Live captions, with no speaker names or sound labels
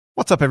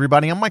What's up,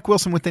 everybody? I'm Mike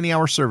Wilson with Any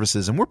Hour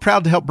Services, and we're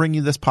proud to help bring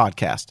you this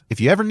podcast. If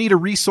you ever need a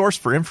resource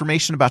for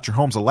information about your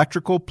home's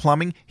electrical,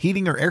 plumbing,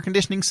 heating, or air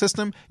conditioning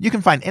system, you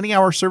can find Any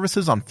Hour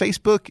Services on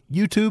Facebook,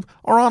 YouTube,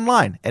 or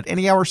online at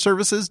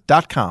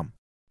anyhourservices.com.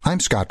 I'm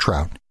Scott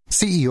Trout,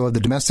 CEO of the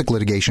domestic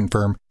litigation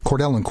firm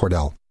Cordell &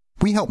 Cordell.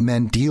 We help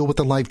men deal with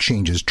the life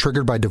changes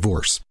triggered by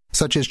divorce,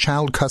 such as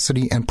child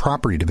custody and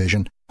property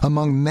division,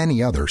 among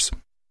many others.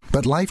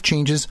 But life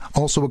changes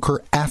also occur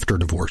after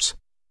divorce.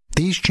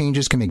 These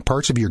changes can make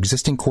parts of your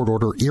existing court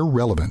order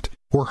irrelevant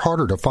or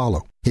harder to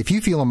follow. If you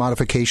feel a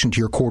modification to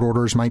your court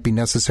orders might be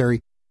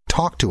necessary,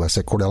 talk to us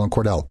at Cordell &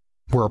 Cordell.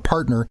 We're a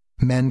partner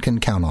men can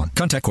count on.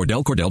 Contact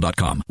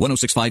CordellCordell.com,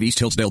 1065 East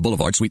Hillsdale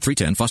Boulevard, Suite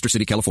 310, Foster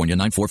City, California,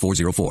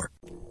 94404.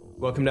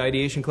 Welcome to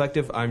Ideation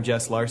Collective. I'm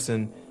Jess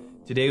Larson.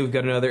 Today we've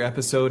got another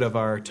episode of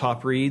our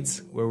Top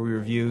Reads, where we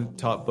review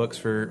top books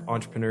for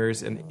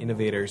entrepreneurs and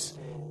innovators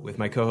with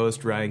my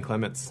co-host Ryan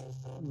Clements.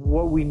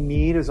 What we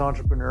need as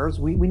entrepreneurs,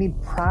 we need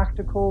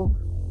practical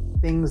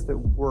things that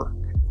work.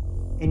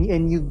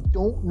 And you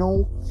don't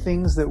know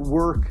things that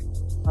work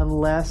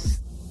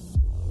unless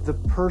the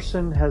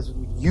person has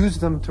used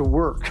them to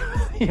work,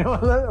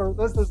 or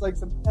unless there's like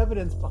some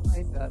evidence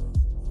behind that.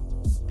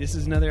 This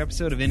is another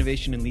episode of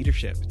Innovation and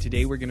Leadership.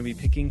 Today we're going to be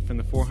picking from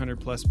the 400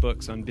 plus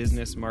books on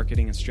business,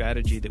 marketing, and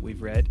strategy that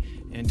we've read,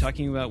 and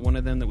talking about one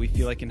of them that we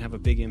feel like can have a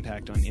big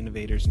impact on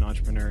innovators and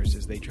entrepreneurs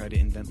as they try to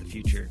invent the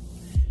future.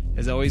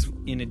 As always,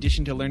 in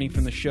addition to learning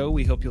from the show,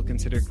 we hope you'll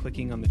consider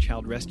clicking on the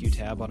Child Rescue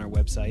tab on our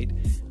website,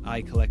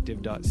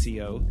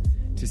 icollective.co,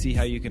 to see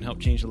how you can help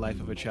change the life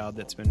of a child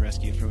that's been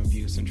rescued from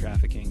abuse and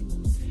trafficking.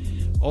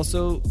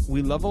 Also,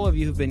 we love all of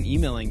you who've been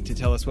emailing to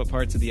tell us what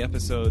parts of the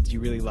episodes you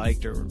really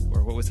liked or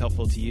what was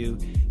helpful to you.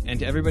 And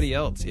to everybody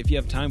else, if you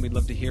have time, we'd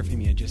love to hear from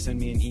you. Just send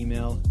me an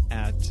email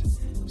at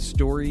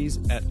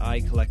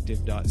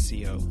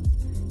stories@icollective.co.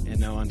 And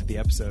now on to the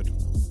episode.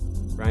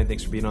 Ryan,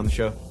 thanks for being on the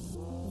show.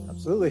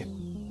 Absolutely.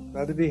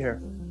 Glad to be here.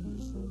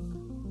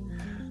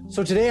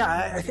 So today,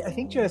 I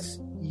think, Jess,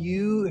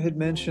 you had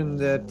mentioned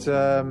that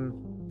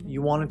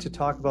you wanted to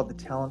talk about The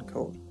Talent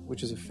Code,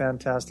 which is a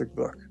fantastic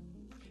book.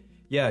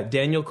 Yeah,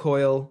 Daniel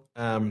Coyle,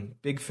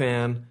 big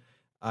fan.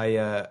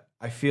 I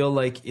feel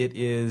like it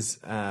is,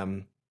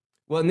 and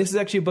this is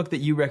actually a book that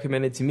you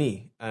recommended to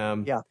me.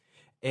 Yeah.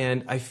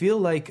 And I feel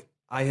like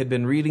I had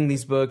been reading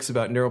these books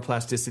about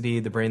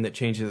neuroplasticity, the brain that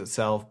changes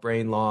itself,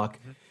 brain lock,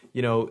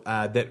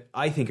 that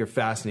I think are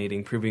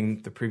fascinating,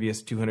 proving the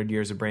previous 200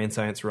 years of brain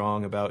science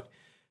wrong about,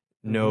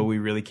 no, we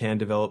really can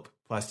develop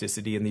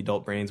plasticity in the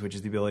adult brains, which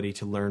is the ability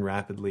to learn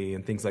rapidly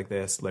and things like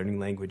this, learning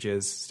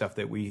languages, stuff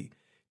that we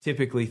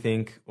typically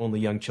think only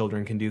young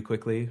children can do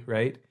quickly,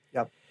 right?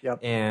 Yep.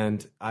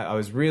 And I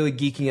was really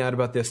geeking out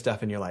about this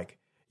stuff, and you're like,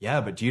 yeah,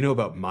 but do you know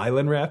about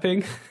myelin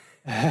wrapping?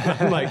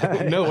 I'm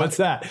like, no, what's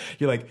that?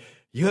 You're like,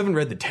 you haven't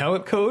read The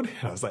Talent Code?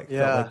 And I was like,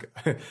 felt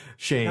like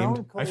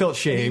shamed. I felt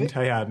shamed.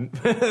 I hadn't.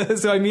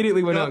 So I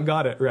immediately went out and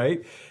got it,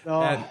 right?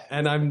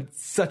 And I'm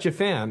such a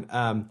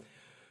fan.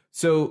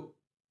 So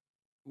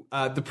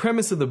the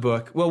premise of the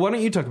book, well, why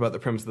don't you talk about the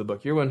premise of the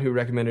book? You're one who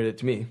recommended it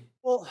to me.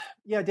 Well,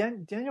 yeah,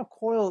 Daniel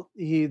Coyle,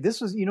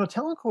 this was,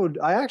 Talent Code,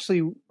 I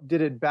actually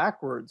did it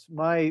backwards.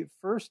 My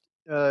first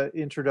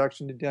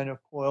introduction to Daniel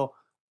Coyle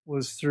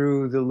was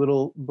through the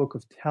Little Book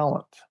of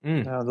Talent,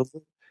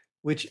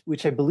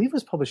 which I believe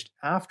was published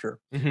after.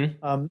 It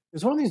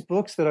was one of these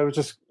books that I was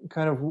just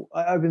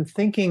I've been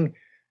thinking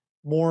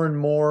more and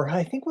more.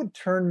 I think what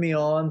turned me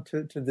on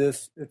to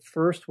this at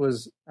first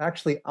was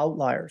actually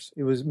Outliers.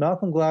 It was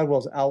Malcolm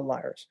Gladwell's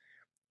Outliers.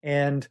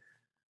 And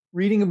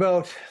reading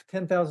about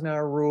 10,000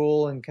 hour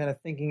rule and kind of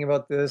thinking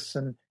about this,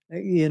 and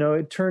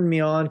it turned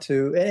me on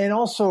to, and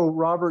also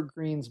Robert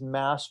Greene's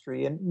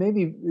Mastery, and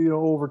maybe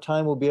over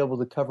time we'll be able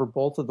to cover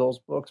both of those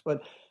books.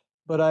 But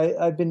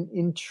I've been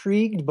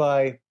intrigued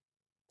by,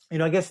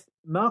 I guess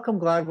Malcolm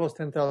Gladwell's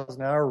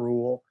 10,000 hour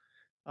rule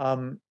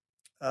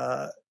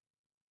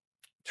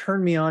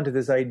turned me on to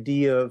this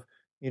idea of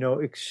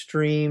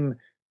extreme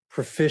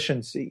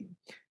proficiency.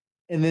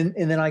 And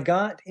then I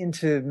got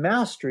into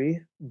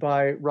Mastery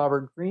by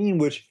Robert Greene,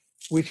 which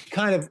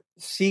kind of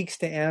seeks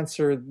to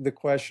answer the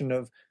question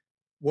of,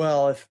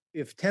 well,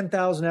 if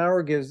 10,000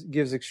 hours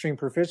gives extreme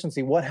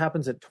proficiency, what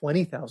happens at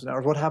 20,000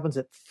 hours? What happens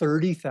at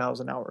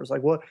 30,000 hours?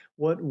 Like what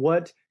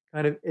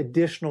kind of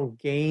additional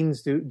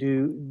gains do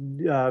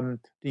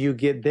you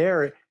get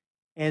there?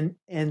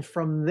 And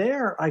from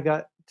there, I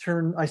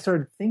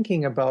started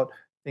thinking about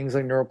things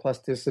like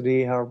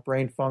neuroplasticity, how our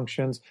brain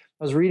functions.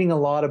 I was reading a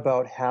lot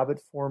about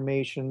habit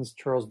formations.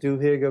 Charles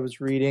Duhigg I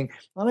was reading.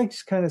 A lot of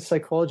just kind of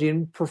psychology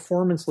and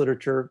performance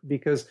literature,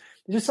 because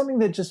it's just something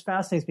that just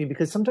fascinates me,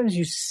 because sometimes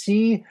you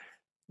see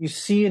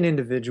an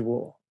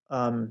individual,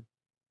 whether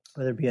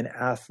it be an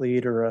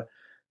athlete or a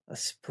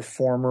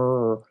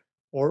performer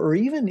or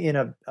even in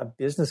a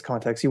business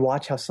context, you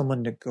watch how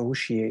someone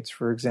negotiates,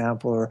 for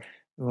example, or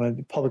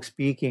public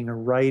speaking or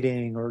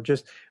writing, or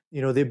just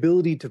the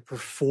ability to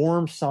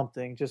perform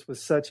something just with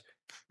such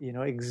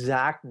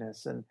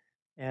exactness, and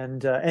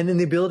then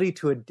the ability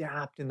to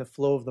adapt in the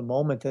flow of the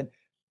moment.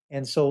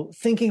 And so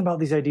thinking about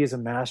these ideas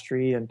of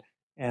mastery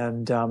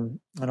and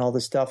all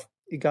this stuff,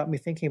 it got me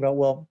thinking about,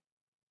 well,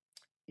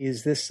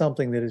 is this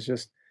something that is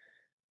just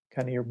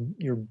kind of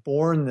you're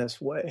born this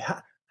way?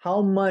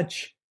 How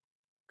much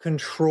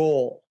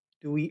control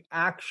do we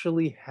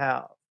actually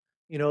have?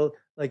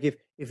 Like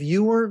if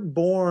you weren't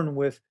born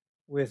with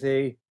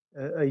a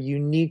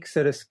unique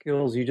set of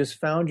skills, you just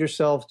found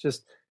yourself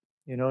just,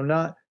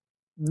 not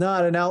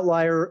an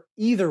outlier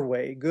either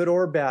way, good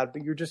or bad,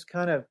 but you're just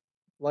kind of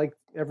like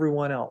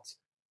everyone else.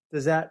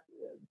 Does that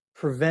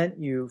prevent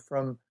you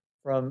from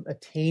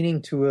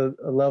attaining to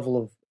a level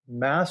of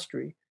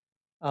mastery?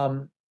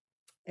 And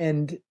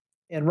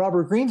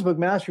Robert Greene's book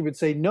Mastery would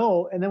say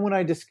no. And then when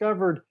I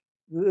discovered,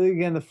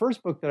 again, the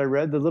first book that I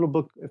read, the little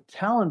book of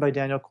Talent by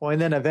Daniel Coyne,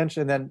 then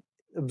eventually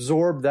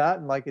absorbed that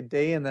in like a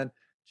day and then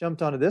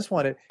jumped onto this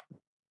one, it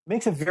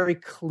makes it very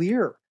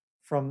clear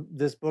from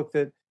this book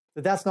that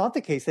that's not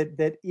the case,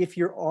 that if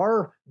you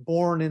are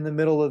born in the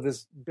middle of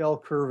this bell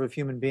curve of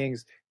human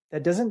beings,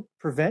 that doesn't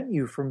prevent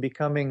you from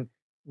becoming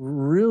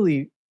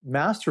really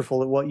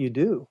masterful at what you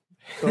do.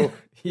 So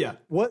yeah.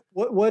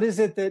 What is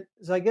it that,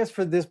 so I guess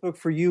for this book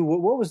for you,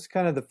 what was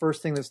kind of the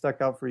first thing that stuck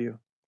out for you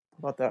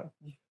about that?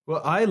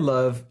 Well, I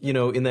love,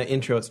 in that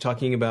intro, it's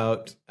talking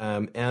about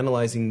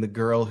analyzing the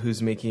girl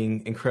who's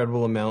making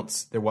incredible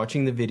amounts. They're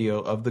watching the video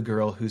of the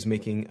girl who's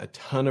making a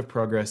ton of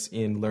progress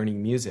in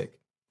learning music.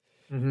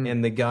 Mm-hmm.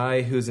 And the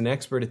guy who's an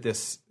expert at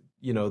this,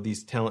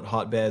 these talent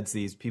hotbeds,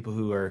 these people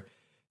who are,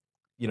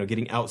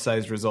 getting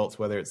outsized results,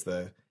 whether it's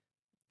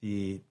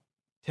the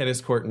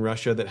tennis court in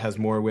Russia that has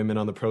more women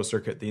on the pro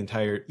circuit, the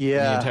entire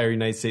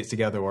United States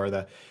together, or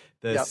the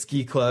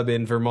ski club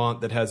in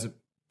Vermont that has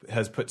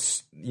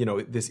put,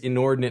 this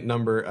inordinate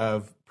number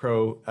of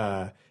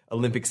pro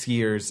Olympic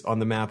skiers on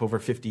the map over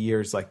 50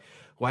 years. Like,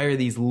 why are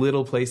these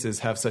little places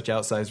have such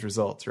outsized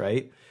results,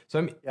 right?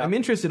 So I'm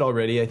interested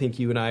already. I think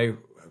you and I,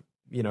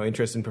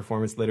 interested in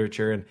performance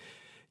literature. And,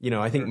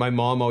 I think my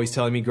mom always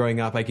telling me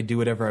growing up I could do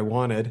whatever I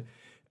wanted.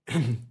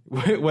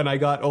 When I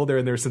got older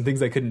and there were some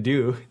things I couldn't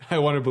do, I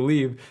want to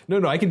believe,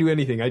 no, I can do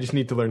anything. I just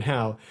need to learn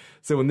how.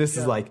 So when this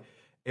is like,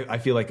 I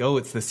feel like,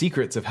 it's the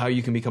secrets of how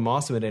you can become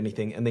awesome at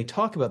anything. And they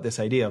talk about this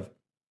idea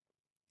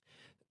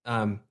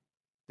of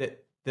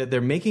that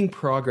they're making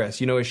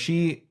progress. As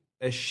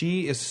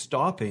she is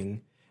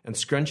stopping and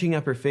scrunching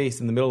up her face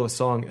in the middle of a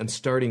song and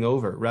starting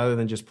over rather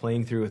than just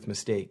playing through with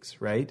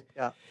mistakes, right?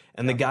 Yeah.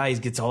 And the guy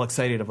gets all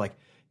excited of like,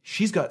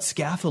 she's got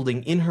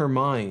scaffolding in her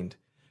mind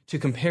to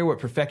compare what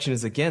perfection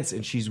is against,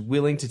 and she's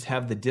willing to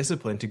have the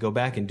discipline to go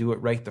back and do it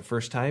right the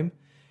first time.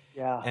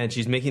 Yeah. And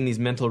she's making these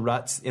mental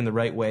ruts in the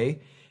right way.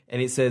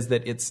 And it says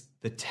that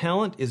the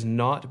talent is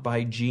not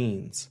by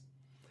genes,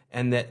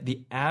 and that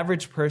the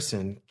average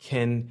person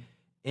can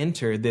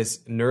enter this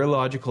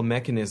neurological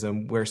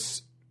mechanism where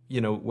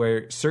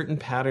certain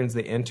patterns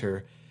they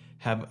enter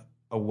have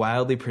a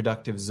wildly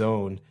productive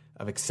zone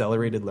of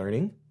accelerated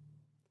learning.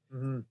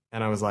 Mm-hmm.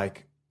 And I was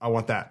like, I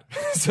want that.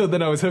 So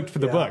then I was hooked for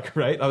the book,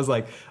 right? I was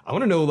like, I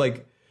want to know,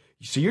 like,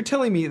 so you're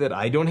telling me that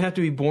I don't have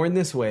to be born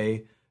this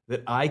way,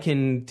 that I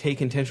can take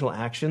intentional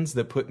actions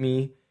that put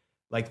me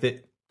like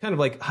that, kind of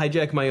like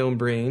hijack my own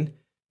brain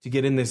to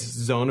get in this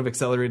zone of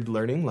accelerated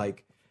learning.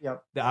 Like,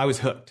 I was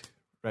hooked,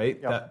 right?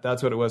 Yep.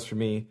 That's what it was for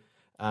me.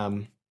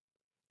 And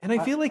I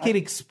feel like it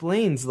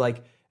explains,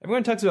 like,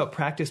 everyone talks about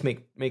practice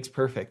makes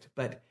perfect,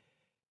 but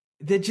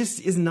that just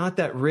is not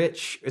that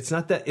rich. It's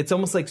not that, it's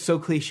almost like so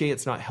cliche,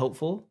 it's not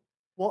helpful.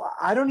 Well,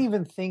 I don't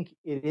even think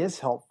it is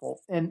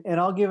helpful. And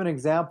I'll give an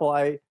example.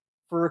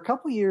 For a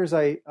couple of years,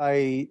 I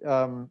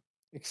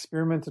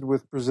experimented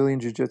with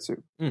Brazilian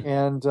Jiu-Jitsu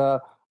and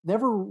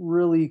never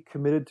really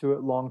committed to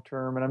it long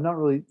term. And I'm not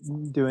really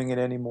doing it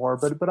anymore.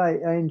 But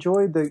I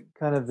enjoyed the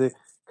kind of the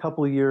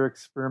couple of year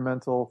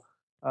experimental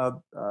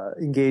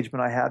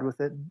engagement I had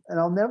with it. And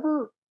I'll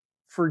never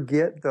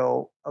forget,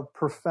 though, a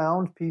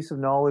profound piece of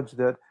knowledge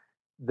that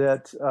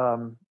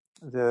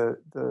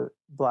the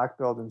black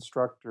belt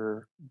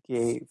instructor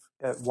gave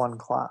at one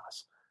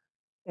class,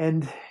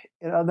 and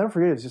I'll never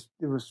forget it.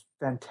 It was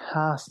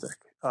fantastic,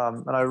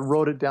 and I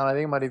wrote it down. I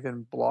think I might have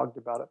even blogged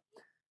about it.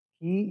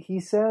 He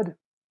said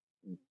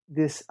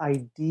this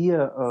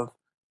idea of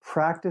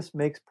practice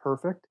makes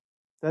perfect.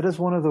 That is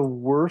one of the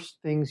worst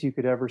things you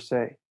could ever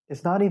say.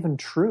 It's not even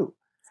true.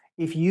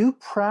 If you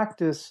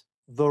practice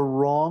the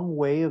wrong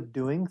way of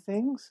doing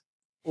things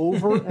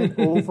over and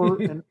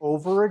over and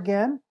over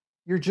again,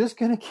 you're just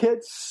going to get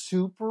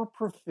super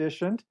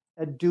proficient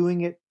at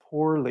doing it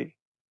poorly.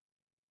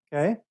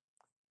 Okay?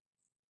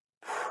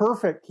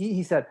 Perfect.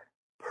 He said,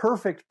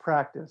 perfect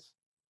practice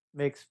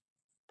makes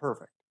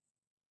perfect.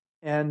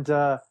 And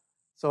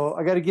so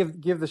I got to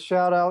give the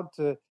shout out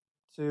to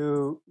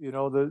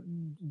the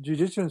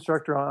jiu-jitsu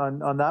instructor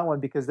on that one,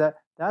 because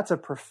that's a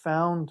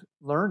profound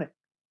learning.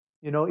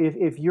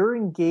 If you're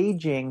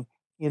engaging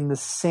in the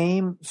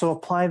same, so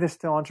apply this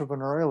to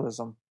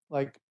entrepreneurialism,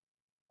 like,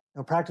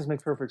 practice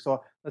makes perfect.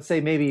 So let's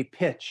say maybe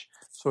pitch.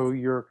 So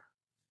you're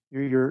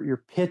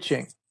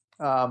pitching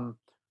to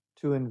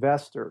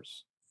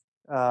investors.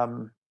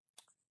 Can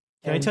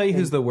I tell you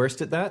who's the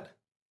worst at that?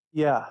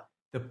 Yeah.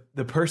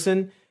 The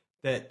person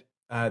that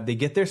they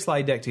get their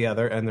slide deck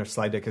together, and their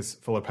slide deck is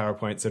full of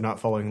PowerPoints. They're not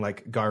following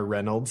like Gar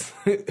Reynolds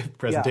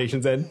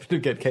presentations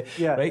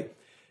right?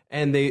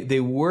 And they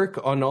work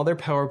on all their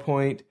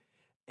PowerPoint,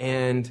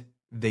 and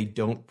they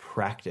don't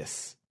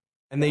practice.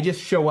 And they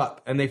just show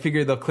up, and they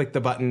figure they'll click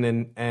the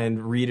button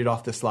and read it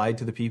off the slide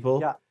to the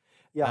people.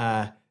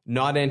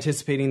 Not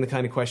anticipating the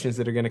kind of questions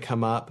that are going to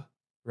come up,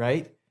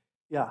 right?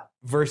 Yeah.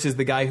 Versus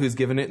the guy who's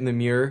given it in the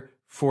mirror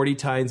 40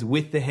 times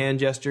with the hand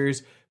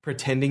gestures,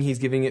 pretending he's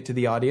giving it to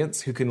the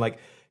audience, who can like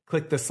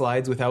click the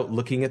slides without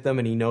looking at them,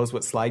 and he knows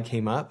what slide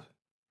came up,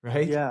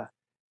 right? Yeah.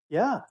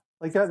 Yeah.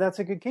 Like that's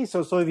a good case.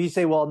 So if you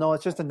say, well, no,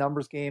 it's just a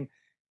numbers game,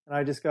 and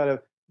I just got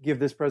to give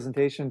this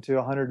presentation to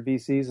 100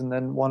 VCs, and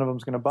then one of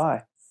them's going to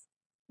buy.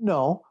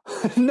 No,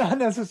 not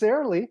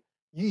necessarily.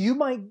 You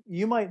might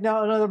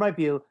now. There might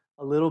be a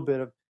little bit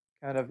of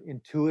kind of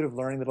intuitive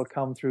learning that'll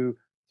come through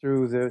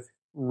the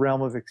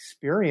realm of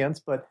experience,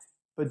 but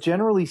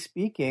generally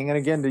speaking, and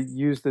again, to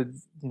use the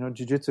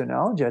jiu-jitsu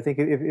analogy, I think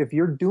if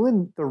you're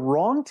doing the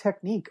wrong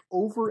technique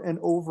over and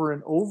over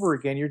and over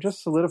again, you're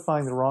just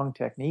solidifying the wrong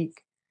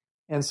technique.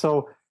 And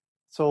so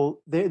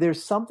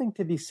there's something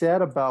to be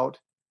said about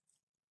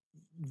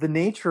the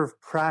nature of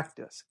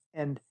practice,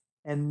 and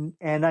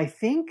I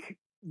think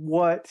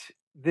what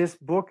this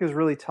book is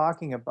really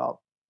talking about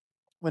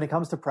when it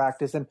comes to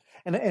practice, and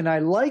I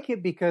like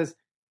it because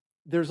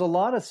there's a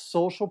lot of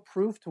social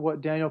proof to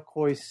what Daniel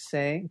Coyle is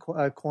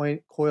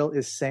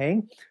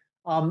saying.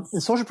 And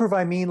social proof,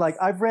 I mean, like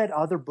I've read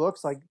other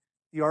books like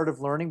The Art of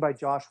Learning by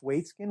Josh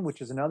Waitzkin, which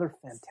is another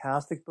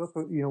fantastic book.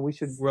 We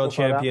should world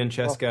champion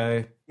chess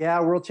guy. Yeah,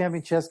 world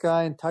champion chess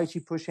guy, and Tai Chi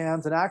push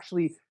hands, and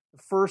actually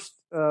the first,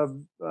 or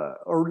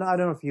I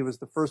don't know if he was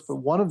the first, but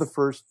one of the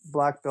first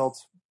black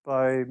belts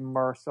by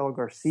Marcelo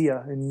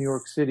Garcia in New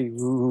York City,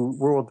 who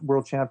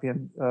world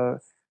champion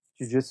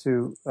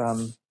jiu-jitsu,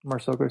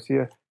 Marcelo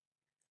Garcia.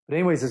 But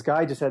anyways, this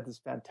guy just had this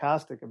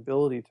fantastic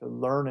ability to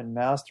learn and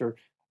master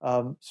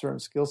certain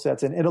skill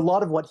sets. And a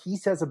lot of what he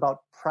says about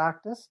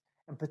practice,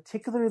 and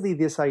particularly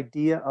this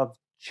idea of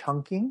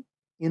chunking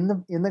in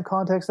the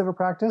context of a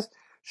practice,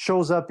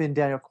 shows up in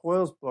Daniel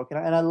Coyle's book.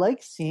 And I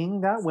like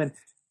seeing that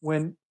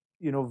when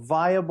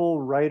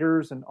viable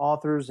writers and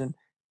authors and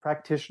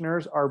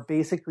practitioners are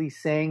basically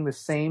saying the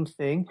same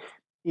thing.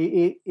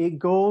 It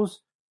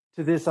goes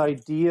to this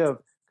idea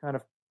of kind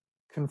of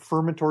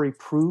confirmatory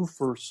proof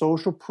or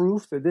social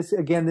proof that this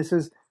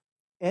is,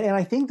 and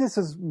I think this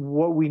is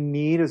what we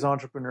need as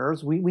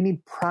entrepreneurs. We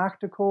need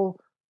practical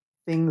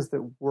things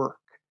that work,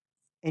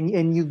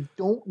 and you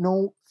don't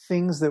know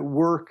things that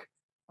work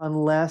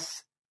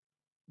unless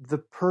the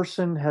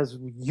person has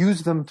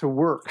used them to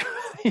work.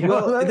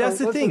 That's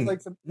the thing.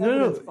 Like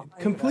no,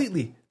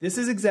 completely. That. This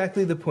is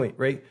exactly the point,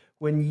 right?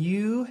 When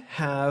you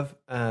have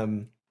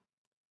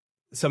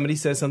somebody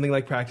says something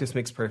like "practice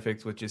makes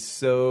perfect," which is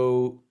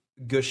so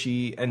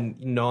gushy and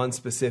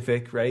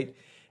non-specific, right?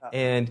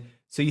 And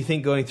so you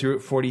think going through it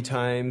 40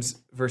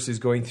 times versus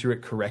going through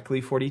it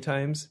correctly 40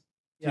 times.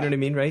 Do you know what I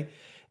mean, right?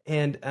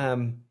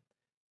 And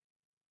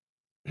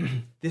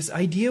this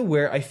idea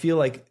where I feel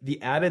like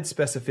the added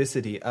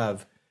specificity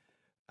of,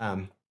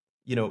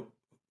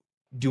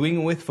 doing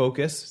it with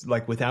focus,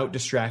 like without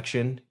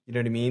distraction, you know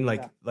what I mean?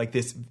 Like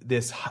this,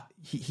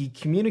 he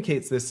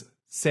communicates this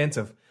sense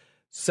of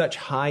such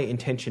high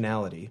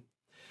intentionality.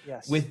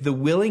 Yes. With the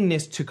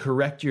willingness to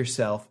correct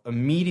yourself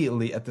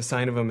immediately at the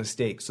sign of a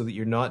mistake so that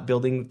you're not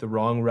building the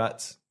wrong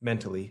ruts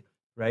mentally,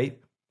 right?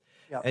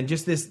 Yep. And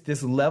just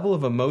this level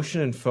of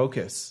emotion and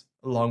focus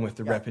along with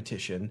the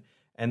repetition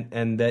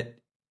and that,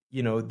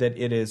 that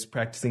it is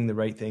practicing the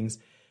right things.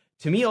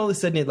 To me, all of a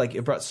sudden,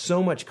 it brought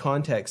so much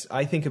context.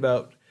 I think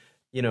about,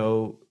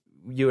 you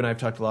and I have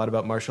talked a lot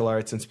about martial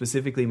arts and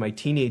specifically my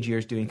teenage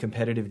years doing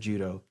competitive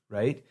judo,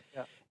 right?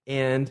 Yep.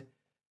 And,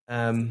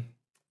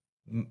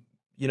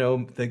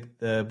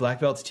 the black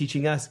belts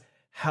teaching us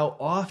how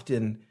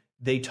often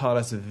they taught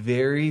us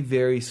very,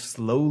 very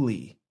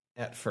slowly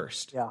at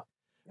first. Yeah.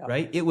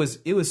 Right? It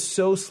was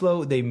so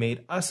slow. They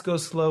made us go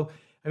slow.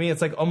 I mean,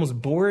 it's like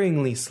almost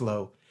boringly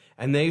slow.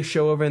 And they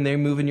show over and they're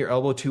moving your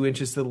elbow 2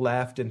 inches to the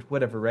left and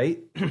whatever, right?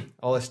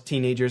 All us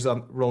teenagers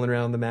rolling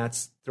around the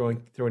mats,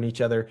 throwing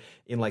each other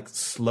in like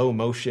slow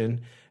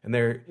motion. And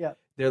they're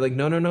like,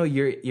 no,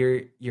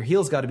 your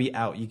heel's got to be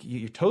out.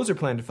 Your toes are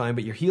planted fine,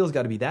 but your heel's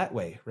got to be that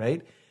way,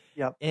 right?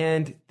 Yep.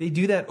 And they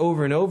do that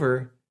over and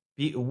over.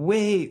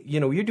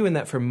 You're doing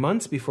that for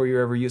months before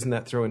you're ever using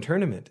that throw in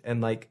tournament. And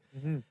like,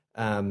 one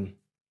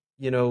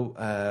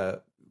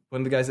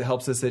of the guys that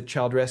helps us at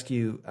Child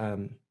Rescue,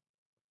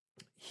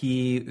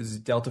 he is a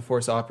Delta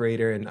Force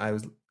operator, and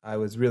I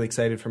was really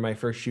excited for my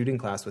first shooting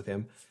class with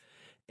him.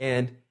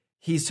 And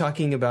he's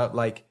talking about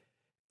like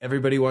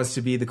everybody wants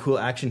to be the cool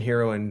action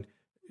hero and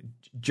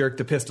jerk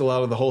the pistol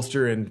out of the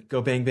holster and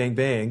go bang, bang,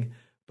 bang.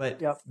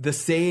 But the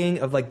saying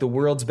of like the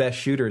world's best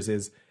shooters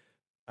is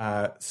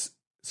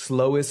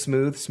slow is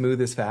smooth, smooth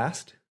is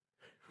fast,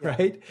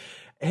 right?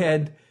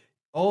 And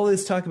all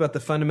this talk about the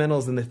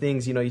fundamentals and the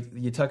things,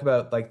 you talk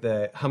about like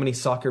how many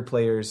soccer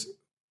players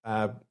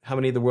how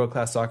many of the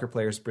world-class soccer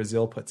players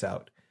Brazil puts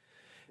out.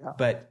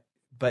 Yeah.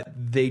 But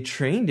they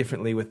train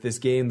differently with this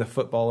game, the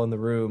football in the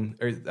room,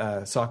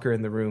 or soccer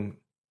in the room,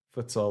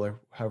 futsal, or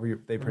however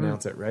they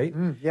pronounce it, right?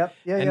 Yep.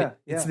 Yeah. And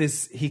it's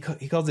this, he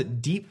calls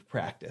it deep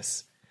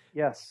practice.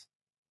 Yes.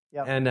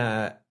 Yeah. And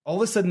all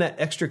of a sudden that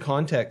extra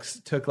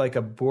context took like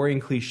a boring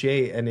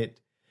cliche and it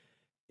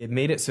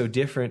made it so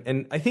different.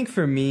 And I think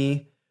for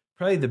me,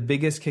 probably the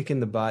biggest kick in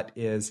the butt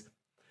is,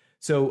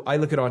 so I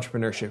look at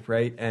entrepreneurship,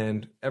 right?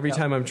 And every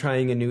time I'm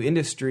trying a new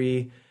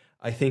industry,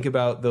 I think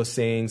about those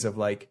sayings of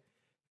like,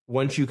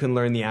 once you can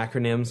learn the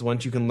acronyms,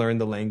 once you can learn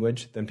the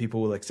language, then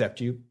people will accept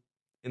you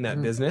in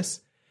that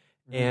business.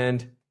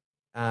 And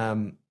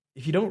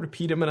if you don't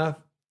repeat them enough,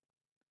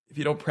 if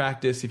you don't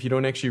practice, if you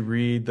don't actually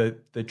read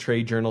the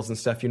trade journals and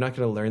stuff, you're not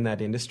going to learn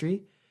that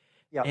industry.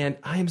 Yeah. And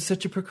I am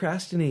such a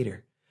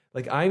procrastinator.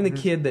 Like I'm the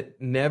kid that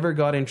never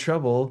got in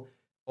trouble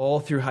all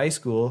through high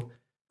school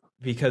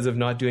because of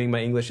not doing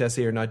my English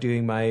essay or not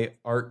doing my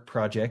art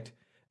project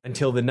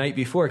until the night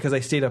before, because I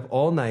stayed up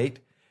all night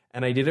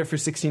and I did it for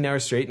 16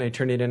 hours straight and I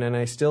turned it in and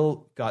I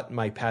still got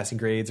my passing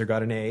grades or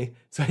got an A.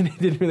 So I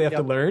didn't really have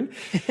to learn,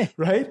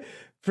 right?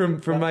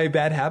 From my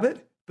bad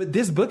habit. But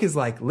this book is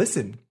like,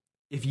 listen,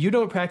 if you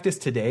don't practice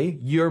today,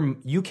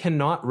 you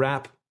cannot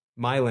wrap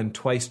myelin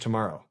twice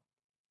tomorrow.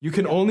 You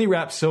can only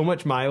wrap so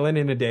much myelin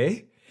in a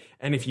day.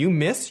 And if you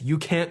miss, you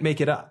can't make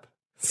it up.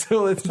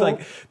 So it's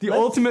like the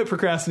ultimate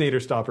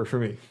procrastinator stopper for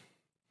me.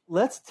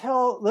 Let's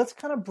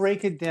kind of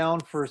break it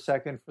down for a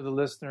second for the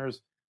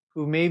listeners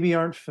who maybe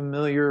aren't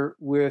familiar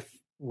with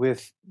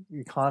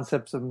the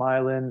concepts of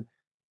myelin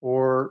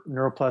or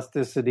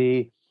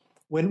neuroplasticity.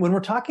 When we're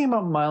talking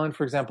about myelin,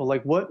 for example,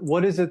 like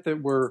what is it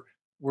that we're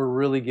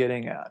really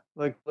getting at?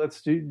 Like,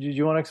 do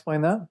you want to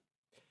explain that?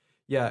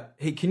 Yeah.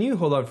 Hey, can you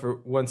hold on for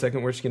 1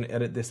 second? We're just going to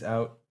edit this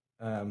out.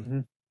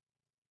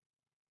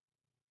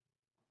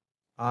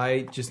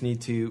 I just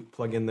need to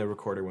plug in the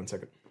recorder 1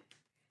 second.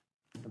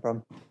 No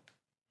problem.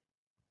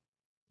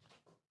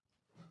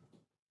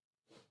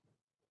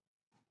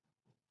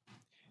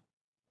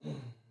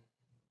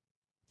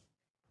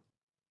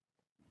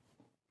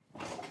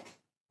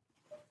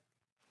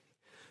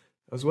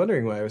 I was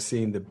wondering why I was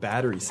seeing the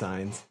battery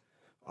signs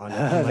on it.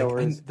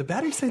 And the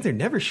battery signs are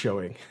never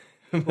showing.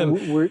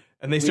 And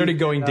they started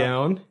going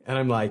down, and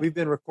I'm like... We've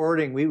been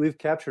recording. We've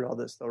captured all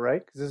this, though,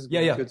 right? Because this is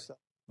good stuff.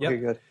 Yep.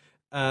 Okay, good.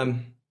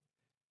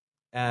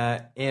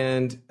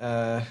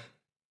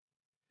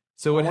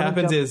 So what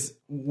happens is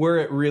we're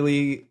at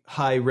really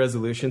high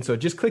resolution. So it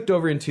just clicked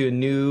over into a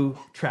new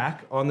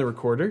track on the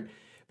recorder.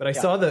 But I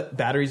saw the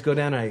batteries go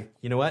down.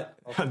 You know what?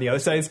 On the other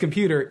side of this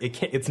computer,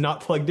 it's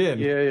not plugged in.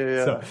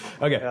 Yeah. So,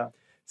 okay. Yeah.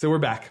 So we're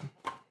back.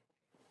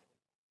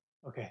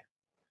 Okay.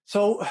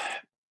 So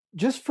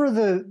just for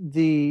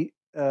the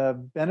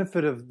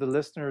benefit of the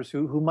listeners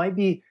who might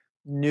be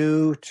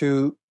new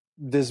to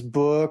this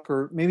book,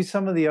 or maybe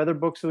some of the other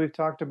books that we've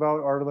talked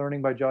about, Art of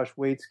Learning by Josh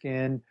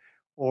Waitzkin,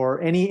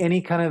 or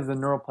any kind of the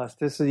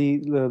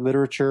neuroplasticity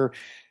literature,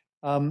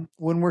 when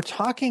we're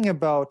talking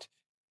about,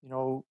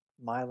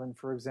 myelin,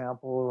 for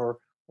example,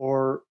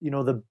 or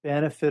the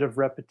benefit of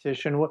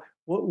repetition,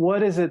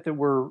 what is it that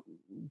we're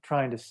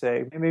trying to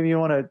say? Maybe you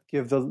want to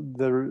give the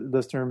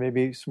listener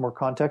maybe some more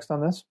context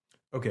on this.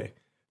 Okay.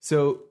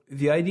 So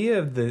the idea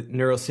of the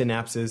neural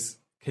synapses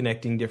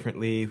connecting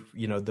differently,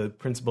 the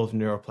principle of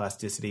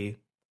neuroplasticity,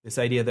 this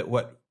idea that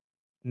what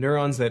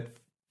neurons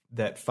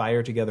that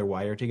fire together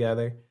wire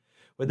together,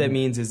 what that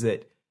means is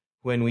that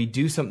when we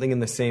do something in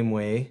the same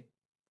way,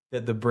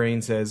 that the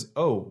brain says,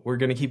 oh, we're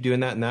going to keep doing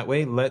that in that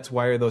way, let's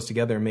wire those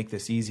together and make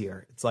this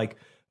easier. It's like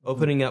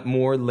opening up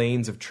more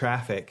lanes of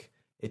traffic.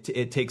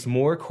 It takes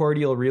more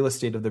cortical real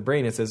estate of the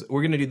brain. It says,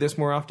 we're going to do this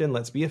more often,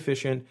 let's be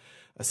efficient,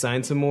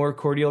 assign some more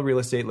cortical real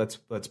estate, let's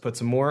put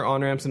some more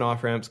on-ramps and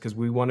off-ramps because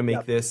we want to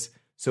make this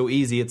so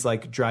easy. It's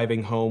like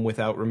driving home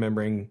without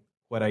remembering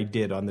what I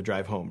did on the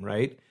drive home,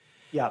 right?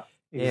 Yeah,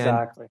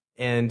 exactly.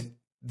 And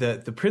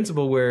the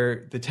principle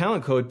where the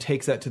talent code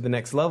takes that to the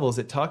next level is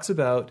it talks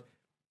about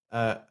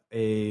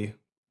a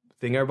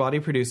thing our body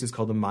produces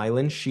called a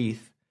myelin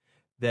sheath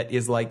that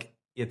is like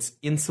it's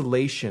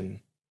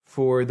insulation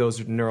for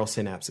those neural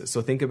synapses.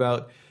 So think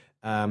about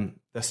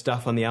the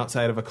stuff on the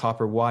outside of a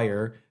copper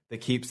wire that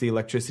keeps the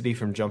electricity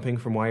from jumping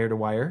from wire to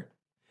wire.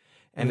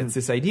 And it's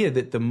this idea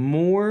that the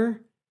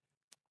more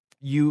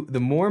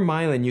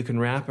myelin you can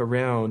wrap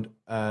around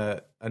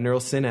a neural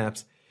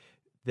synapse,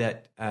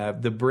 that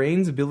the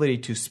brain's ability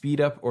to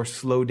speed up or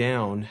slow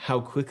down how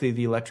quickly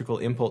the electrical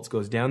impulse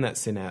goes down that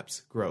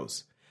synapse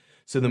grows.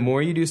 So the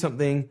more you do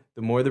something,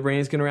 the more the brain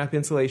is going to wrap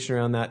insulation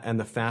around that, and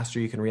the faster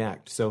you can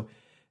react. So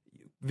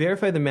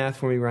verify the math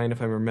for me, Ryan,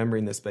 if I'm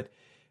remembering this, but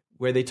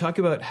where they talk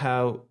about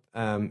how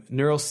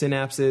neural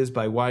synapses,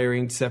 by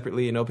wiring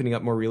separately and opening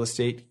up more real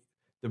estate,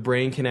 the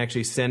brain can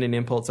actually send an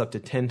impulse up to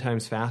 10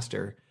 times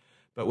faster.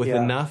 But with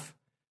enough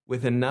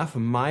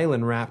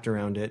myelin wrapped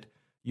around it,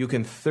 you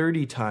can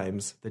 30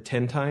 times the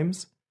 10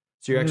 times.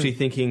 So you're actually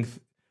thinking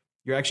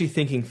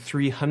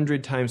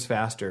 300 times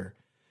faster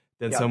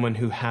than someone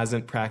who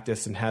hasn't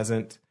practiced and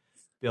hasn't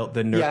built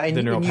the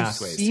neural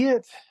pathways.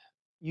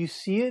 You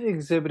see it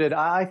exhibited.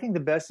 I think the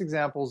best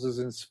examples is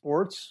in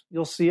sports.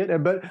 You'll see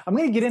it, but I'm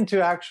going to get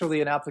into actually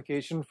an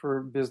application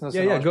for business.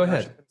 Yeah, go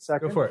ahead. In a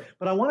second. Go for it.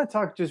 But I want to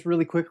talk just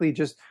really quickly,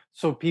 just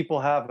so people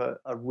have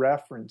a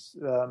reference.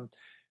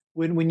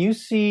 When you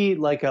see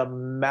like a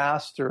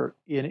master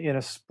in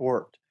a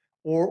sport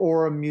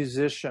or a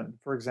musician,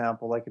 for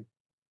example, like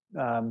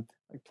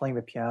playing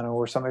the piano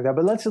or something like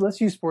that. But let's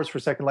use sports for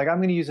a second. Like I'm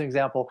going to use an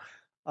example.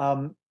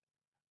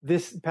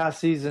 This past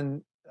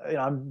season,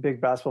 I'm a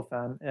big basketball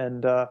fan,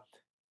 and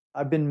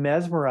I've been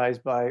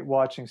mesmerized by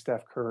watching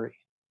Steph Curry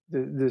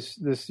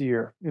this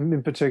year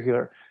in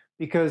particular,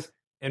 because.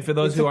 And for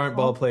those who aren't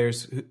ball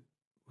players,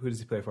 who does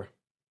he play for?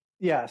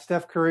 Yeah,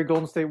 Steph Curry,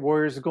 Golden State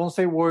Warriors. The Golden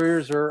State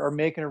Warriors are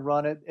making a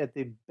run at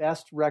the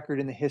best record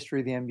in the history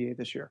of the NBA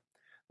this year.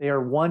 They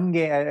are one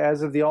game,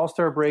 as of the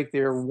All-Star break, they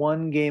are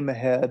one game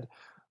ahead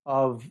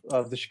of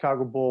the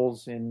Chicago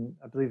Bulls in,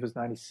 I believe it was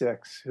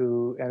 96,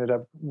 who ended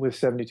up with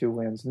 72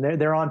 wins. And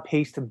they're on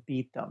pace to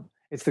beat them.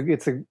 It's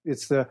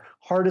the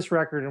hardest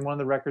record and one of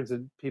the records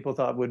that people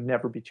thought would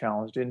never be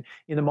challenged. In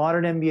the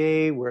modern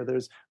NBA, where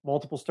there's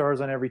multiple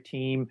stars on every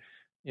team,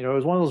 it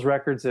was one of those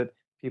records that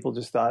people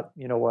just thought,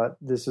 you know what,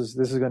 this is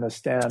going to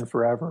stand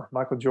forever.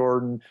 Michael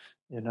Jordan,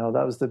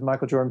 that was the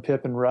Michael Jordan,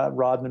 Pippen,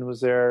 Rodman was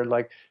there.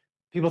 Like,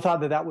 people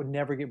thought that would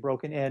never get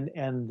broken.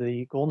 And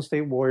the Golden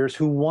State Warriors,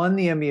 who won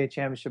the NBA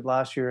championship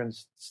last year, and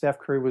Steph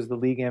Curry was the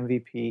league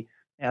MVP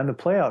and the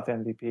playoff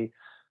MVP,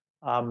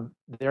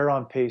 they're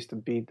on pace to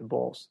beat the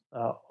Bulls,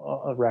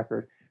 a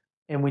record.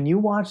 And when you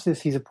watch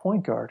this, he's a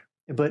point guard,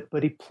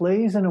 but he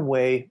plays in a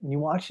way, and you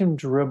watch him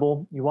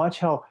dribble, you watch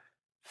how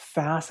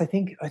fast. I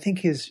think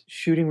his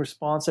shooting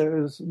response,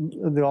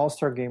 the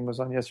All-Star game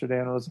was on yesterday,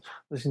 and I was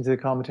listening to the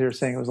commentator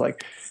saying it was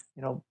like,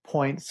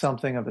 point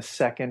something of a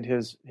second,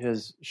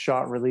 his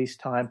shot release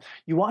time.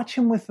 You watch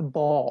him with the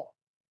ball,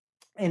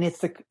 and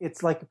it's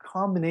like a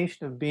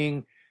combination of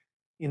being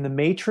in the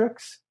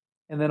Matrix,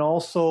 and then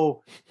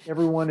also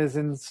everyone is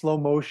in slow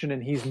motion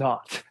and he's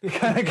not.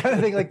 kind of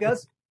thing. Like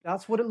that's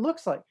what it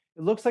looks like.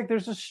 It looks like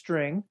there's a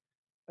string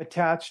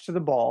attached to the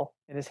ball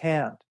in his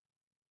hand.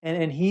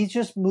 And he's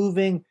just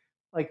moving,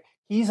 like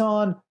he's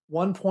on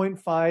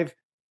 1.5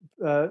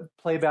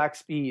 playback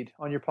speed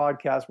on your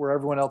podcast, where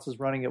everyone else is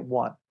running at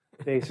 1,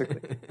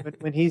 basically,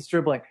 when he's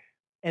dribbling.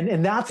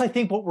 And that's, I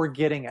think, what we're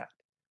getting at.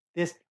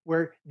 This,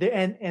 where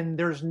and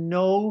there's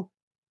no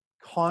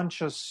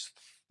conscious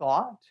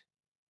thought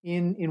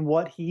in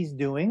what he's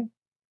doing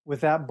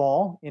with that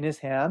ball in his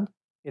hand.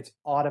 It's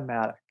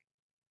automatic,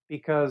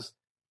 because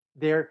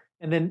and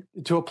then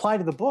to apply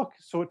to the book,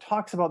 so it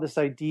talks about this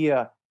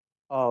idea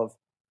of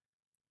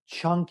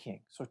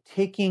chunking. So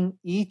taking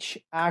each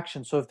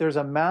action. So if there's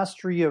a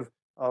mastery of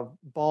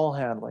ball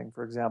handling,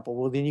 for example,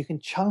 well, then you can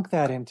chunk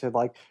that into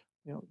like,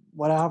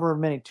 whatever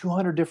many,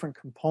 200 different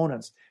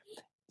components.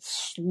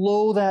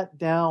 Slow that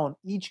down,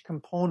 each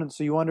component,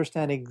 so you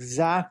understand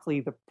exactly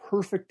the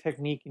perfect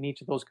technique in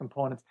each of those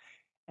components,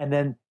 and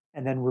then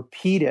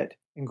repeat it,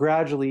 and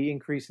gradually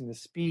increasing the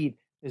speed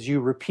as you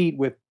repeat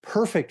with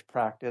perfect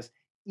practice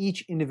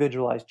each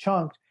individualized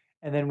chunk.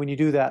 And then when you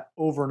do that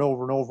over and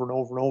over and over and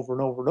over and over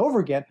and over and over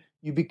again,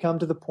 you become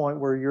to the point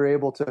where you're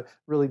able to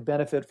really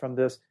benefit from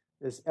this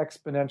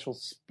exponential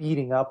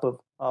speeding up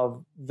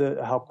of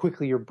how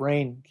quickly your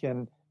brain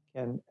can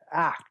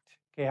act.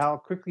 Okay, how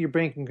quickly your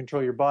brain can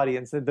control your body.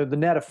 And so the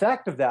net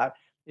effect of that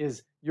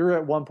is you're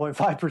at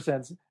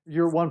 1.5%,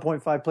 you're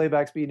 1.5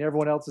 playback speed, and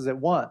everyone else is at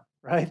 1,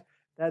 right?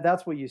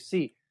 That's what you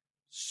see.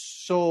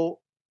 So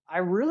I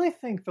really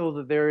think, though,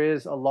 that there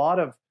is a lot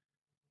of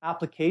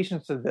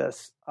applications to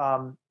this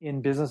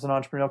in business and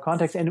entrepreneurial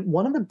context. And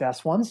one of the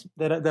best ones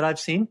that I've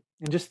seen,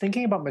 and just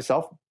thinking about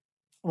myself,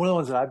 one of the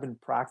ones that I've been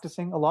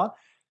practicing a lot,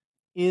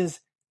 is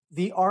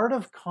the art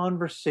of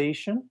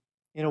conversation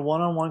in a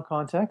one-on-one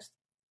context,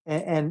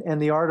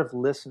 and the art of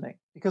listening.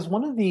 Because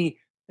one of the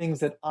things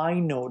that I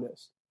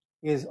noticed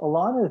is a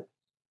lot of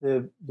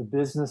the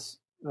business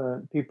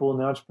people and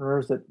the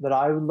entrepreneurs that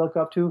I would look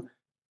up to,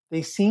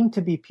 they seem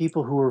to be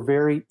people who are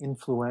very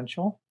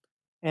influential,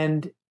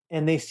 and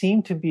they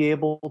seem to be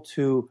able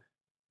to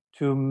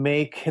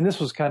make, and this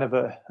was kind of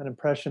an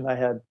impression I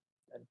had,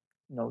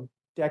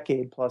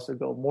 decade plus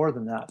ago, more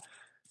than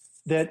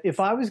that if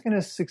I was going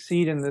to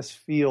succeed in this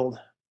field,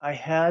 I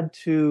had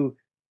to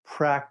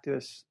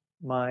practice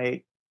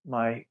my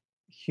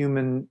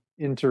human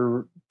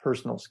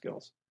interpersonal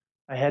skills.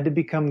 I had to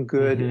become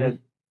good at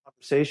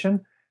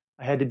conversation.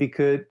 I had to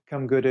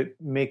become good at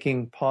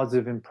making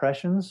positive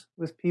impressions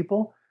with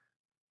people.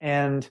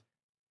 And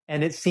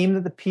it seemed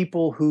that the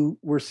people who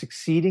were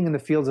succeeding in the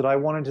fields that I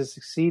wanted to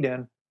succeed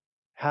in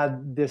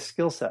had this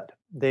skill set.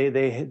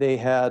 They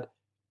had,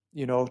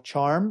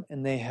 charm,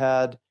 and they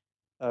had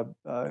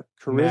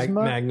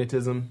charisma,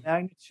 magnetism,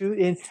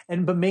 magnitude,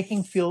 but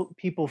making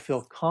people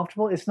feel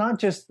comfortable. It's not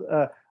just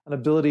an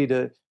ability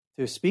to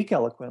speak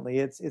eloquently.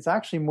 It's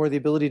actually more the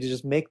ability to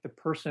just make the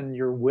person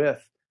you're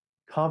with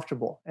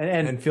comfortable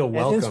and feel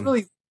welcome. And it's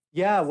really,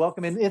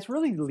 welcome. And it's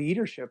really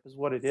leadership is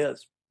what it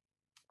is.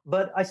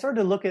 But I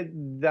started to look at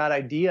that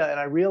idea and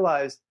I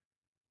realized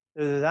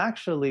there's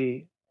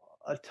actually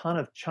a ton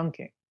of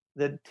chunking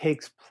that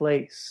takes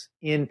place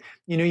in,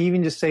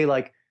 even just say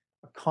like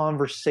a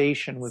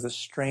conversation with a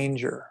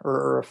stranger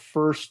or a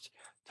first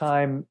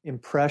time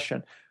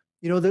impression.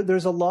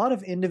 There's a lot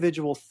of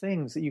individual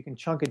things that you can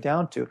chunk it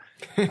down to.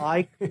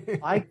 Eye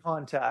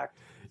contact,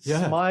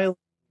 smile.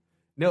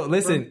 No,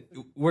 listen,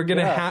 we're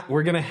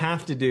gonna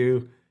have to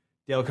do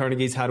Dale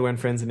Carnegie's How to Win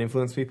Friends and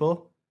Influence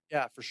People.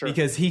 Yeah, for sure.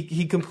 Because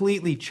he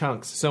completely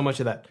chunks so much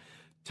of that,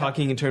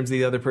 talking in terms of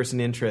the other person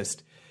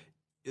interest.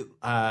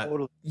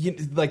 Totally.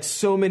 Like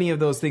so many of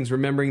those things,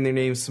 remembering their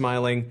names,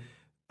 smiling,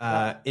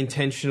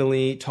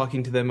 intentionally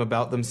talking to them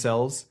about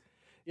themselves.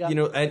 Yeah.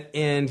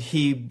 And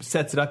he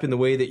sets it up in the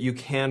way that you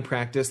can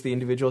practice the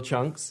individual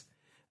chunks.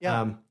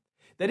 Yeah.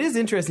 That is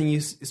interesting,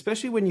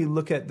 especially when you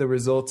look at the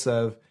results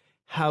of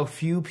how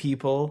few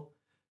people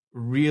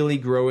really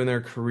grow in their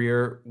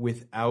career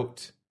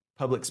without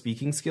public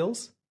speaking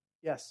skills.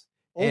 Yes.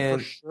 For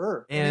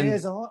sure. And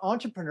as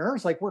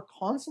entrepreneurs, like we're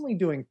constantly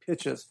doing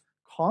pitches,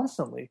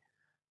 constantly,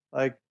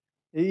 like,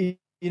 and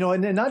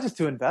not just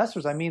to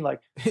investors. I mean,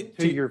 like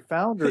to your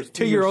founders,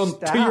 to your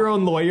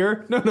own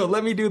lawyer. No,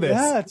 let me do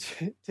this.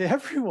 Yeah, to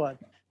everyone,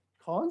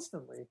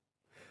 constantly.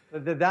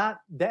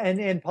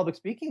 And public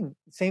speaking,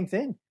 same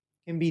thing,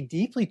 can be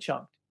deeply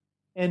chunked.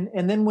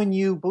 And then when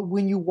you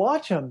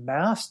watch a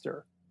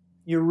master,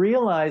 you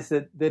realize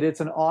that it's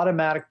an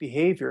automatic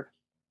behavior.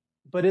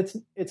 But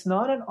it's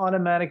not an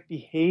automatic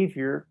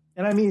behavior.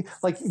 And I mean,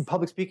 like in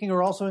public speaking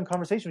or also in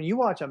conversation, when you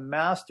watch a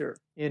master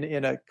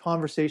in a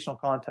conversational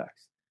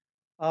context,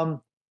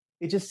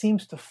 it just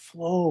seems to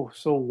flow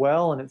so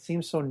well and it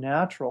seems so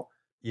natural.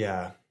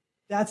 Yeah.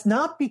 That's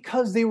not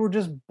because they were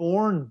just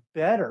born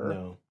better.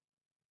 No.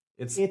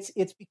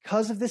 It's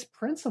because of this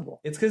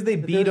principle. It's because they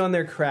beat on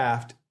their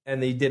craft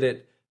and they did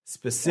it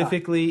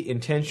specifically,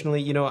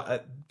 intentionally.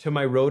 To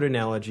my road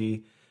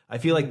analogy, I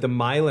feel like the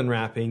Milan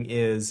wrapping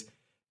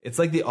it's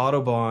like the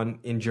Autobahn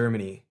in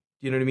Germany.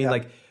 Do you know what I mean? Yeah.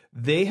 Like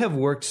they have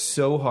worked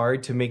so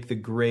hard to make the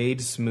grade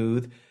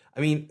smooth.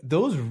 I mean,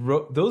 those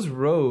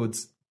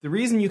roads, the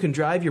reason you can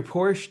drive your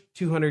Porsche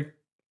 200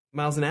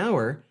 miles an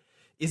hour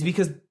is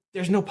because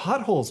there's no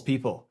potholes,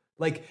 people.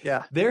 Like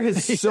there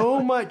is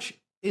so much,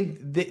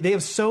 they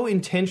have so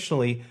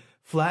intentionally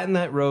flattened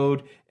that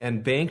road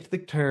and banked the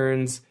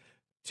turns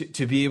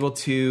to be able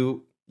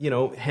to,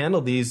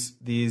 handle these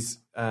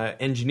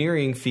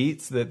engineering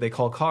feats that they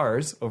call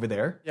cars over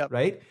there,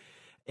 right?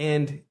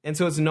 And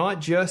so it's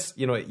not just,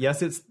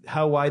 yes, it's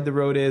how wide the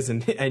road is,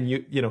 and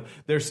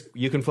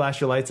you can flash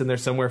your lights and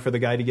there's somewhere for the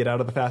guy to get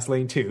out of the fast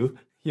lane too,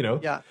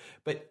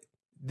 But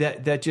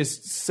that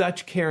just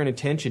such care and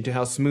attention to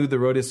how smooth the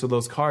road is, so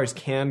those cars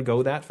can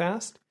go that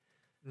fast.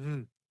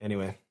 Mm-hmm.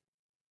 Anyway,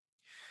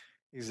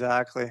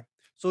 exactly.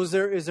 So is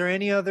there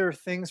any other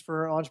things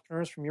for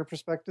entrepreneurs from your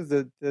perspective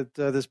that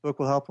this book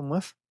will help them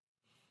with?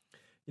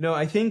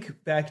 I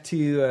think back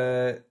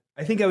to,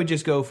 I think I would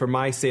just go for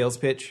my sales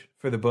pitch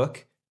for the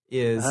book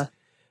is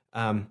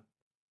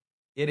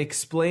it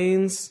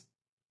explains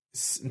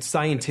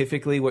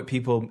scientifically what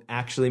people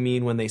actually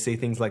mean when they say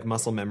things like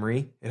muscle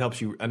memory. It helps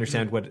you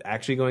understand what's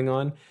actually going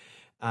on.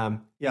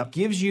 It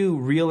gives you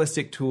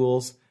realistic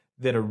tools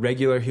that a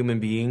regular human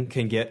being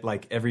can get,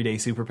 like everyday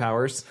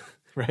superpowers,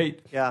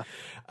 right? Yeah.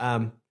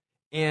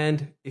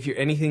 And if you're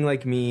anything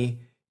like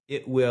me,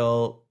 it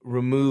will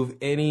remove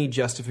any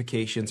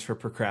justifications for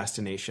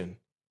procrastination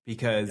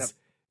because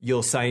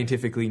you'll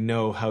scientifically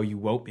know how you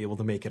won't be able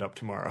to make it up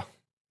tomorrow.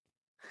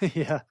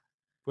 Yeah.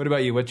 What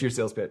about you? What's your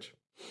sales pitch?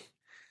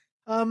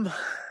 I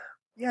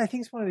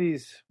think it's one of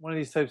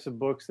these types of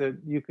books that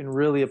you can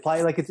really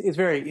apply. Like it's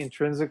very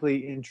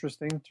intrinsically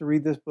interesting to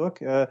read this book.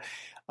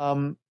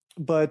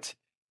 But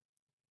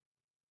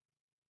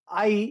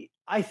I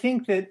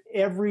think that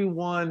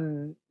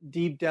everyone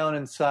deep down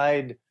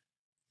inside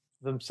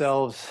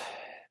themselves,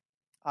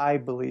 I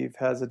believe,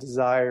 has a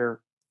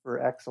desire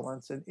for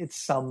excellence at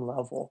some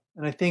level.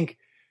 And I think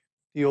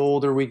the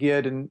older we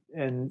get and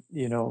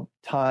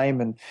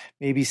time and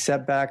maybe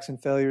setbacks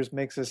and failures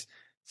makes us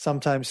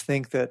sometimes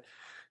think that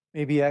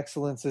maybe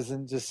excellence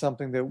isn't just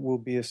something that will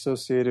be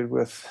associated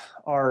with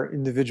our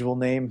individual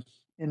name.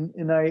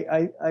 And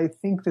I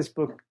think this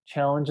book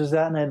challenges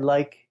that, and I'd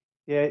like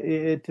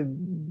it to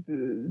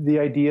the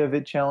idea of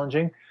it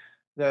challenging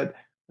that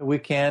we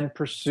can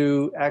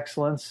pursue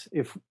excellence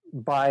if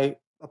by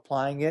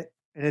applying it.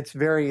 And it's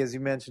very, as you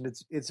mentioned,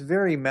 it's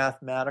very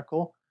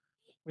mathematical,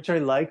 which I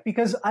like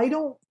because I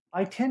shouldn't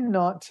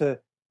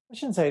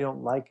say I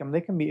don't like them.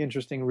 They can be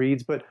interesting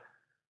reads, but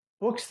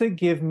books that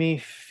give me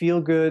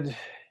feel good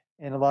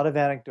and a lot of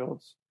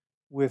anecdotes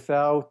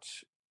without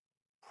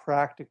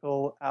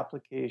practical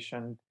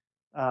application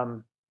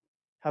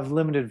have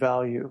limited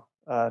value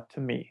to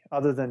me,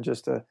 other than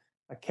just a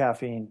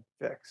caffeine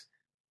fix.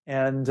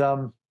 And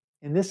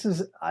this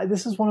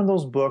is one of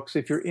those books.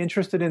 If you're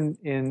interested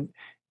in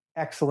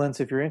excellence,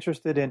 if you're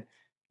interested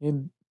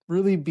in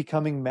really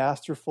becoming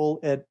masterful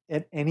at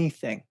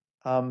anything,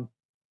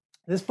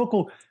 This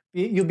book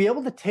you'll be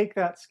able to take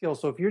that skill.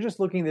 So if you're just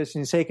looking at this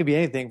and you say it could be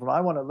anything from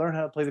I want to learn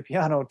how to play the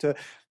piano to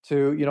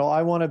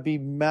I want to be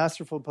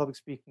masterful in public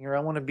speaking, or I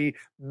want to be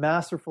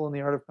masterful in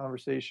the art of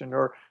conversation,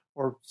 or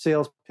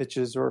sales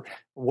pitches, or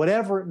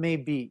whatever it may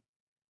be,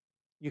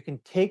 you can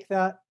take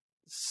that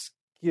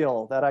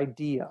skill, that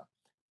idea,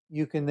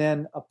 you can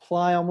then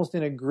apply almost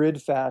in a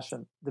grid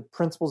fashion the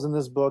principles in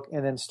this book,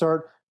 and then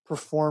start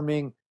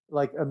performing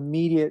like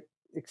immediate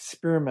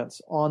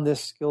experiments on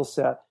this skill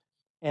set.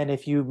 And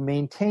if you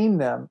maintain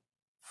them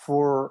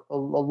for a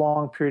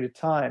long period of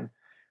time,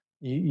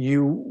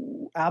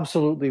 you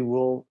absolutely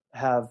will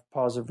have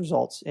positive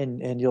results,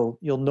 and you'll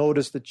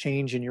notice the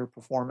change in your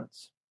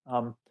performance.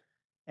 And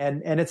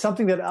it's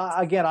something that,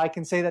 again, I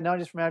can say that not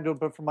just from anecdote,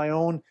 but from my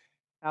own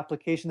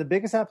application. The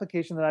biggest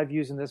application that I've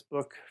used in this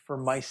book for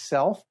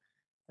myself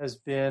has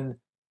been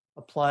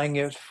applying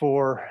it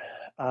for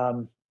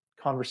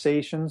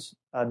conversations,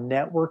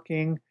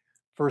 networking,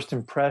 first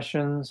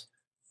impressions,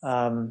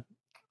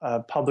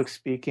 public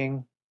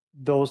speaking,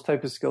 those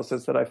type of skill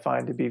sets that I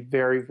find to be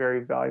very,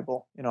 very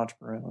valuable in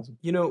entrepreneurialism.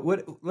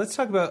 Let's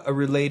talk about a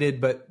related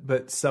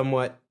but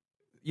somewhat,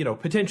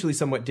 potentially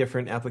somewhat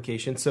different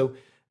application. So,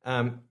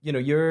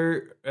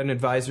 you're an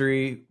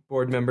advisory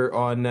board member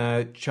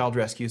on Child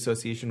Rescue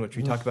Association, which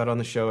we talk about on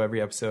the show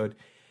every episode.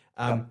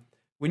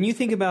 When you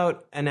think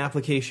about an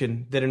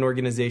application that an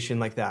organization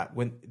like that,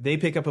 when they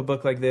pick up a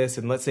book like this,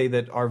 and let's say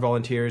that our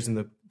volunteers and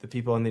the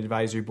people on the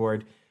advisory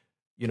board,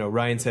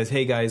 Ryan says,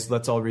 hey guys,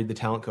 let's all read the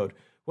Talent Code.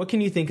 What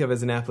can you think of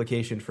as an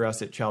application for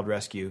us at Child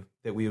Rescue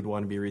that we would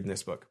want to be reading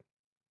this book?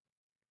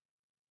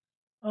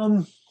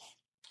 I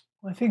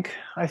think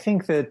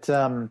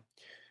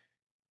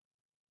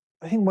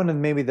one of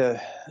maybe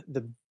the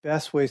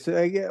best ways to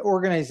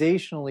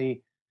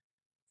organizationally,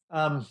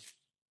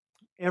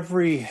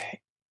 every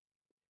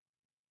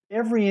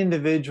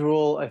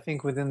individual, I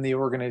think, within the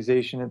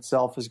organization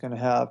itself is going to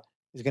have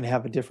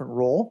a different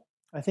role,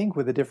 I think,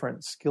 with a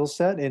different skill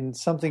set, and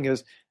something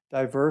as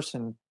diverse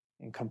and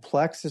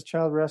complex as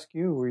Child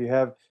Rescue, where you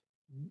have,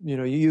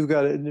 you've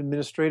got an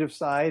administrative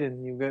side,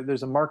 and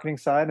there's a marketing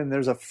side, and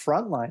there's a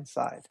frontline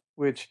side,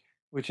 which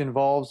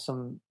involves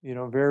some,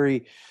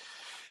 very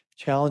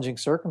challenging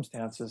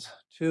circumstances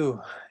too.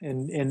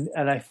 And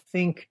I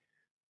think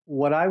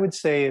what I would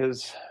say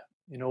is,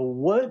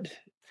 what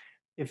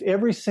if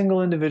every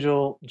single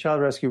individual in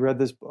Child Rescue read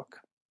this book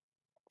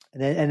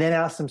and then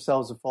asked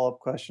themselves a follow-up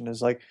question is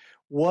like,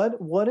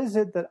 what is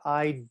it that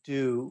I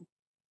do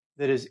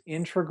that is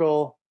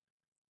integral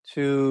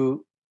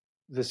to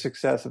the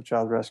success of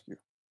Child Rescue?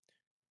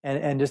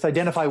 And just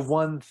identify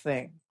one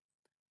thing.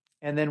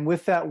 And then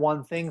with that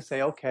one thing,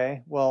 say,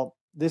 okay, well,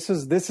 this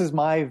is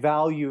my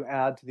value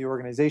add to the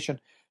organization.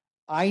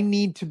 I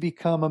need to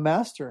become a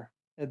master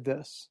at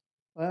this.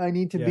 I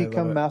need to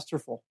become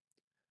masterful.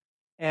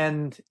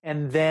 And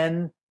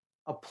then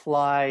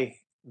apply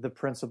the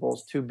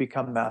principles to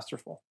become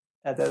masterful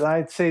at that.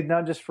 I'd say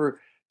not just for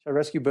Child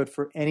Rescue, but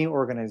for any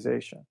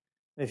organization.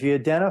 If you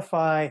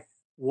identify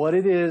what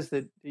it is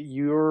that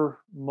your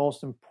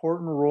most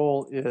important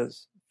role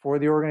is for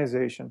the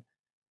organization,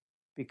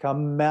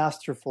 become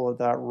masterful at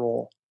that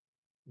role.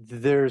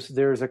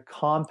 There's a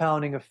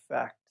compounding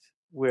effect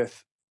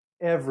with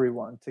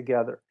everyone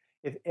together.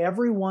 If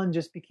everyone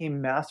just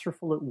became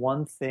masterful at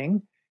one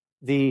thing,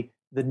 the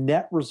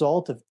net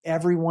result of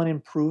everyone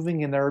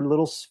improving in their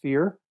little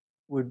sphere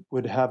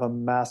would have a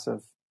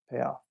massive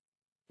payoff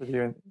for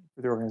the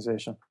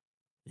organization.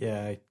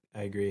 Yeah,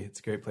 I agree. It's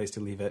a great place to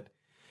leave it.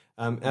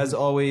 As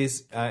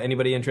always,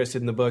 anybody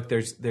interested in the book,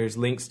 there's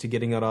links to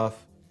getting it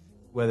off,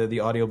 whether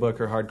the audiobook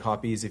or hard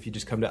copies. If you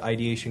just come to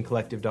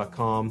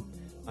ideationcollective.com,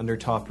 under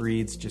top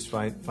reads, just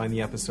find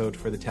the episode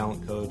for the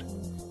Talent Code,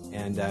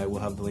 and we'll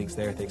have the links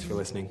there. Thanks for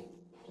listening.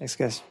 Thanks,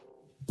 guys.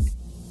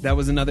 That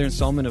was another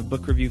installment of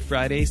Book Review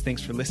Fridays.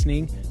 Thanks for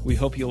listening. We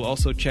hope you'll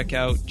also check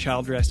out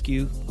Child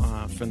Rescue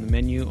from the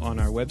menu on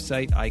our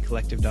website,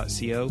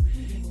 icollective.co.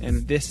 And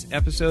if this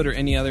episode or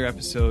any other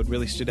episode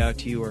really stood out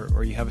to you,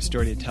 or you have a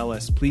story to tell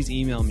us, please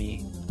email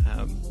me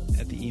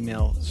at the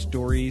email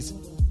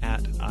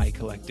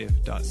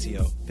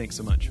stories@icollective.co. Thanks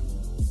so much.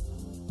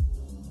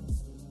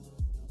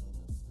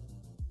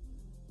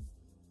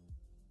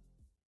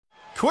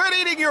 Quit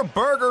eating your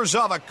burgers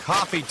off a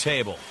coffee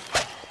table.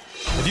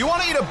 If you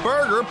want to eat a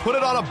burger, put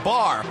it on a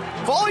bar.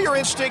 Follow your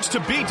instincts to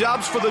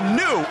B-dubs for the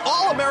new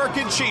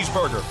All-American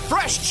Cheeseburger.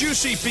 Fresh,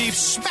 juicy beef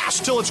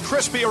smashed till it's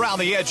crispy around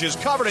the edges,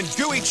 covered in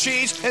gooey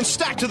cheese, and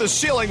stacked to the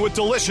ceiling with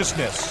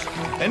deliciousness.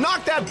 And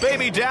knock that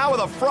baby down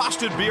with a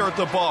frosted beer at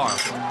the bar,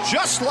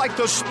 just like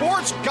the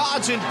sports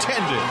gods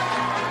intended.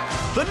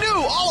 The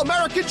new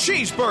All-American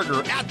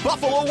Cheeseburger at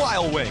Buffalo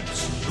Wild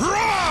Wings.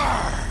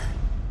 Roar!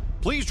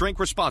 Please drink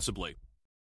responsibly.